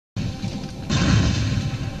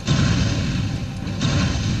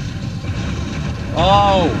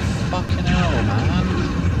Oh, fucking hell, man.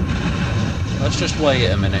 Let's just wait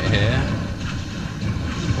a minute here.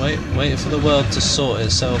 Wait for the world to sort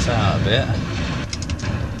itself out a bit,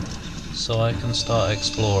 so I can start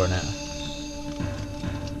exploring it.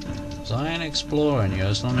 Because I ain't exploring you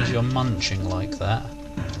as long as you're munching like that.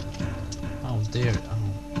 Oh dear.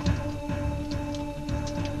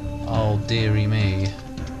 Oh dearie me,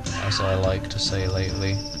 as I like to say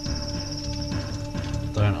lately.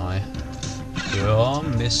 Don't I? Your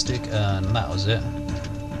mystic urn, that was it.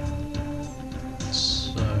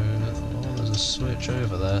 So, oh, there's a switch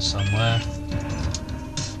over there somewhere.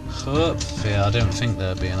 Hup. Yeah, I didn't think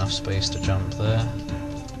there'd be enough space to jump there.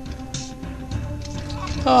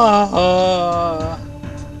 Ah!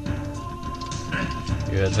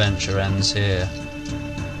 Your adventure ends here,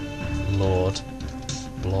 Lord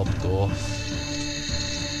Blobgorf.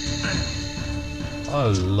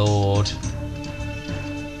 Oh Lord.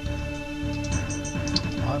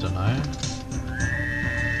 I don't know.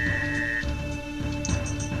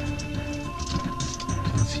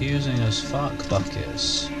 Confusing as fuck,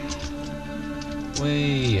 buckets.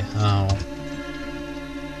 Whee! Oh.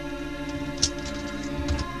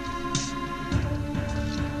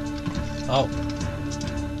 Oh.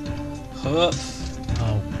 Hup.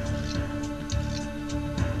 Oh.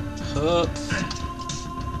 Hup.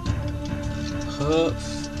 Hup.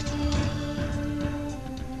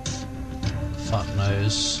 Fuck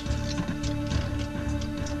knows.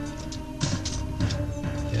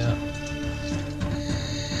 Yeah.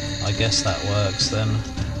 I guess that works then.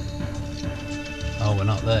 Oh, we're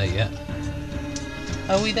not there yet.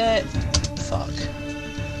 Are we there? Fuck.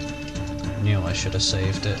 Knew I should have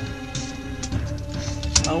saved it.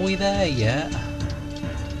 Are we there yet?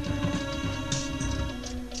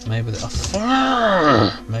 Maybe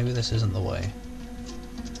maybe this isn't the way.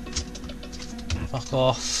 Fuck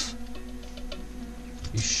off.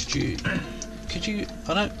 You stupid. Could you...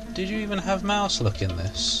 did you even have mouse look in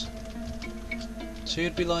this? So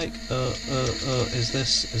you'd be like, is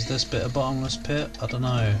this bit a bottomless pit? I don't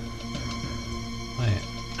know. Wait,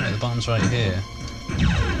 the bottom's right here.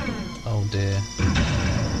 Oh dear.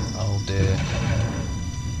 Oh dear.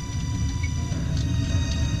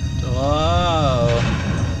 Wow!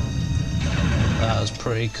 That was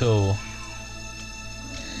pretty cool.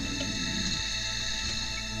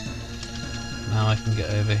 Now I can get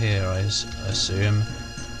over here, I assume.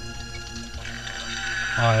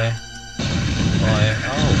 Hi. Hi.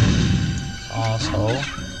 Oh. Arsehole.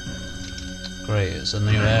 Great, it's a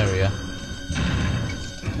new area.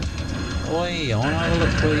 Oi, I wanna have a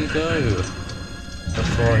look where you go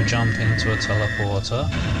before I jump into a teleporter.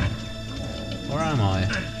 Where am I?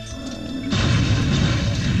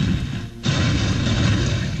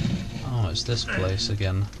 Oh, it's this place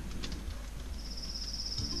again.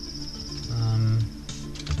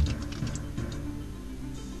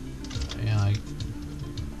 Yeah,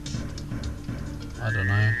 I don't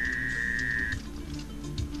know.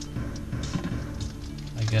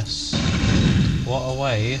 I guess. What a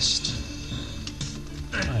waste.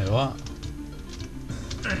 Wait, what?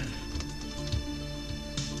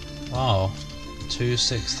 Oh.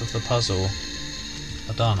 2/6 of the puzzle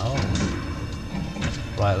are done. Oh.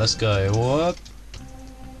 Right, let's go. What?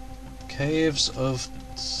 Caves of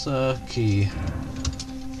Circe.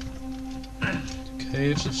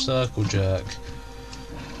 Caves of Circle Jerk.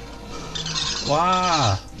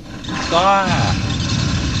 Wow! Ah!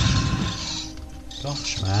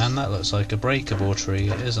 Gosh, man, that looks like a breakable tree.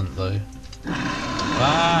 It isn't, though.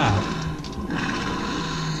 Ah!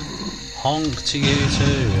 Honk to you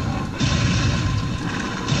too.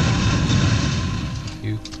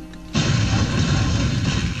 You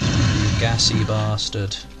gassy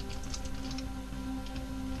bastard.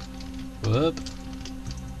 Whoop.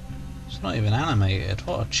 It's not even animated.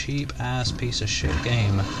 What a cheap ass piece of shit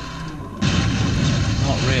game.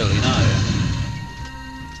 Not really, no.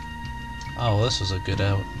 Oh, this was a good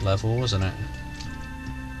level, wasn't it?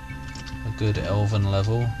 A good elven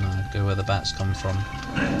level. No, go where the bats come from.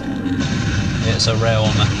 It's a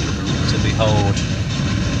realm to behold.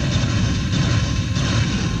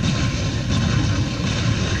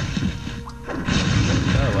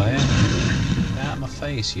 Go away. Get out of my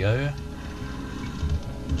face, yo.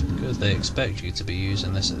 Good, they expect you to be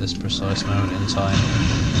using this at this precise moment in time.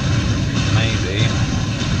 Maybe.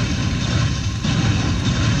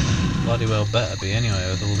 Bloody well better be anyway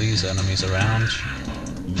with all these enemies around.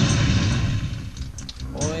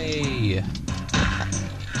 Oi!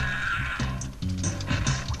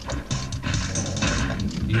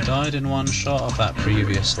 You died in one shot of that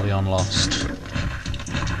previously on Lost.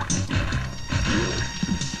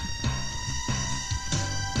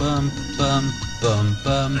 Bum bum bum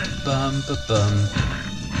bum bum bum bum.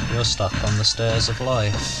 You're stuck on the stairs of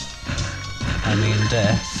life. I mean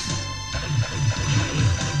death.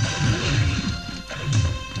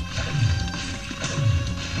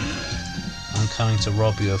 I'm coming to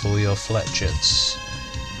rob you of all your fletchets.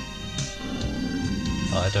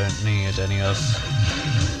 I don't need any of.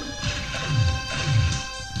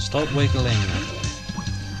 Stop wiggling.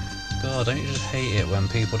 God, don't you just hate it when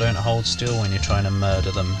people don't hold still when you're trying to murder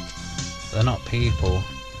them? They're not people.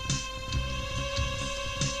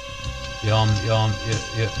 Yum, yum,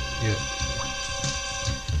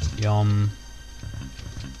 yum.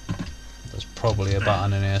 There's probably a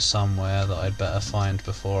button in here somewhere that I'd better find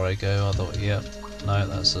before I go. I thought, yep, no,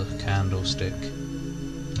 that's a candlestick.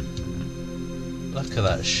 Look at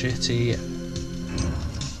that shitty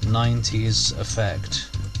 90s effect,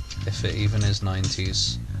 if it even is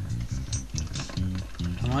 90s.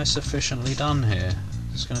 Am I sufficiently done here?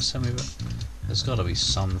 It's going to send me back. There's got to be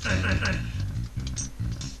something.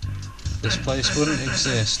 This place wouldn't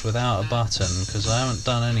exist without a button, because I haven't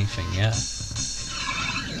done anything yet.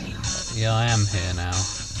 Yeah, I am here now.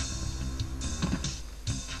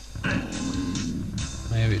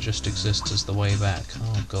 Maybe it just exists as the way back.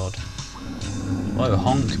 Oh god. Whoa,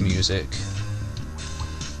 honk music.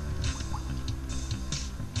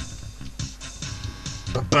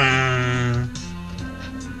 Ba-bam!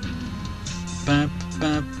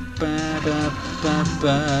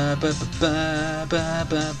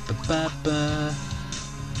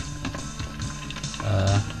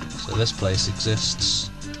 So this place exists.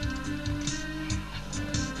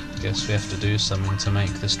 Guess we have to do something to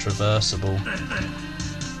make this traversable.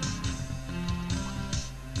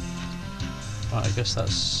 Right, I guess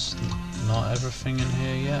that's not everything in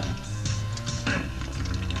here yet.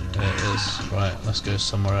 There it is. Right, let's go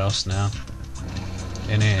somewhere else now.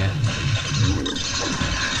 In here.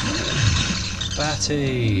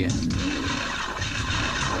 Batty!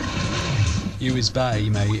 You is Batty,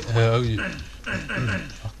 mate. Oh, you.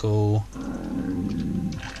 Fuck all.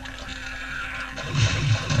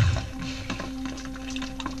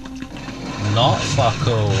 Not fuck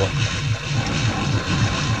all.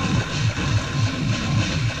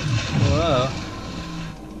 Whoa.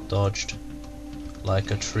 Dodged.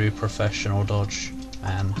 Like a true professional dodge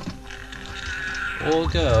man. Or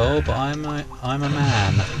girl, but I'm a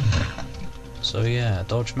man. So yeah,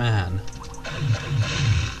 dodge man.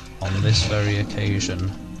 On this very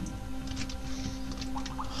occasion.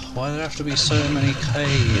 Why do there have to be so many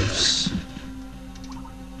caves?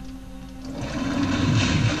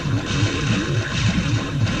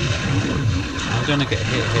 I'm gonna get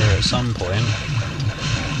hit here at some point.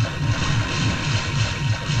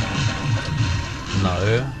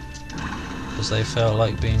 No, because they felt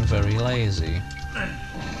like being very lazy. Oh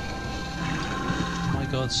my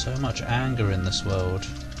god, so much anger in this world.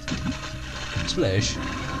 Splish.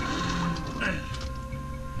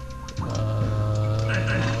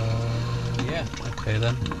 Yeah, okay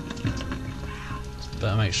then.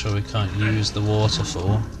 Better make sure we can't use the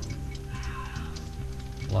waterfall.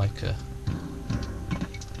 Like a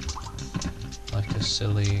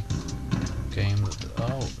silly game that...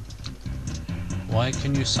 Oh. Why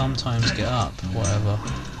can you sometimes get up? Whatever.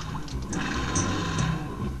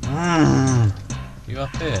 You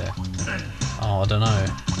up here? Oh, I don't know.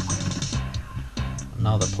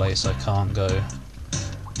 Another place I can't go.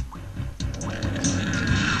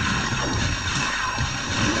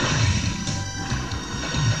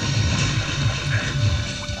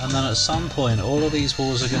 And then at some point all of these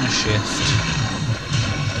walls are going to shift.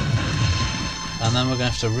 And then we're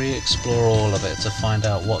going to have to re-explore all of it to find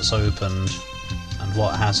out what's opened and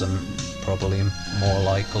what hasn't, probably more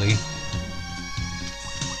likely.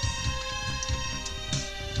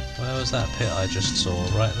 Where was that pit I just saw?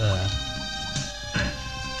 Right there.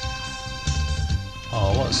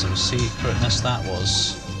 Oh, what some secretness that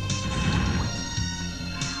was.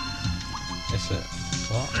 If it...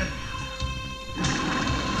 what?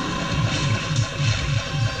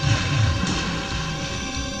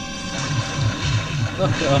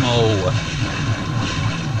 Look at them all.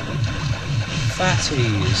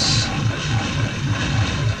 Fatties.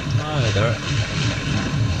 No, they're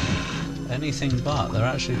anything but. They're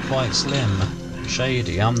actually quite slim.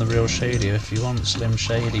 Shady. I'm the real Shady. If you want Slim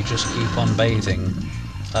Shady, just keep on bathing.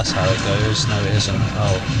 That's how it goes. No, it isn't.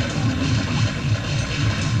 Oh.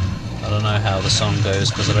 I don't know how the song goes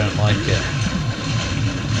because I don't like it.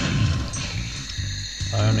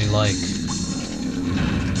 I only like...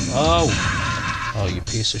 Oh! Oh, you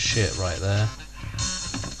piece of shit right there.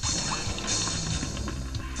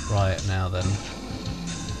 Right, now then.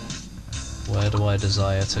 Where do I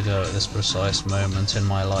desire to go at this precise moment in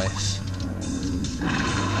my life?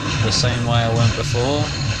 The same way I went before?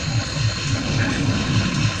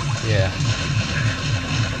 Yeah.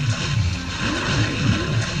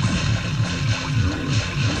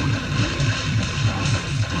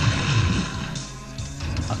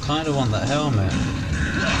 I kinda want that helmet.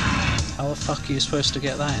 How the fuck are you supposed to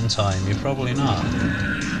get that in time? You're probably not.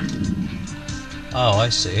 Oh, I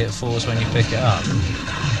see. It falls when you pick it up.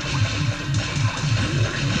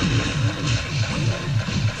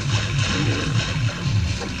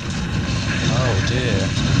 Oh dear.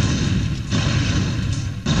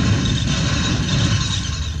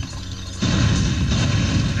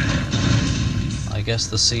 I guess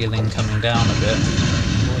the ceiling coming down a bit.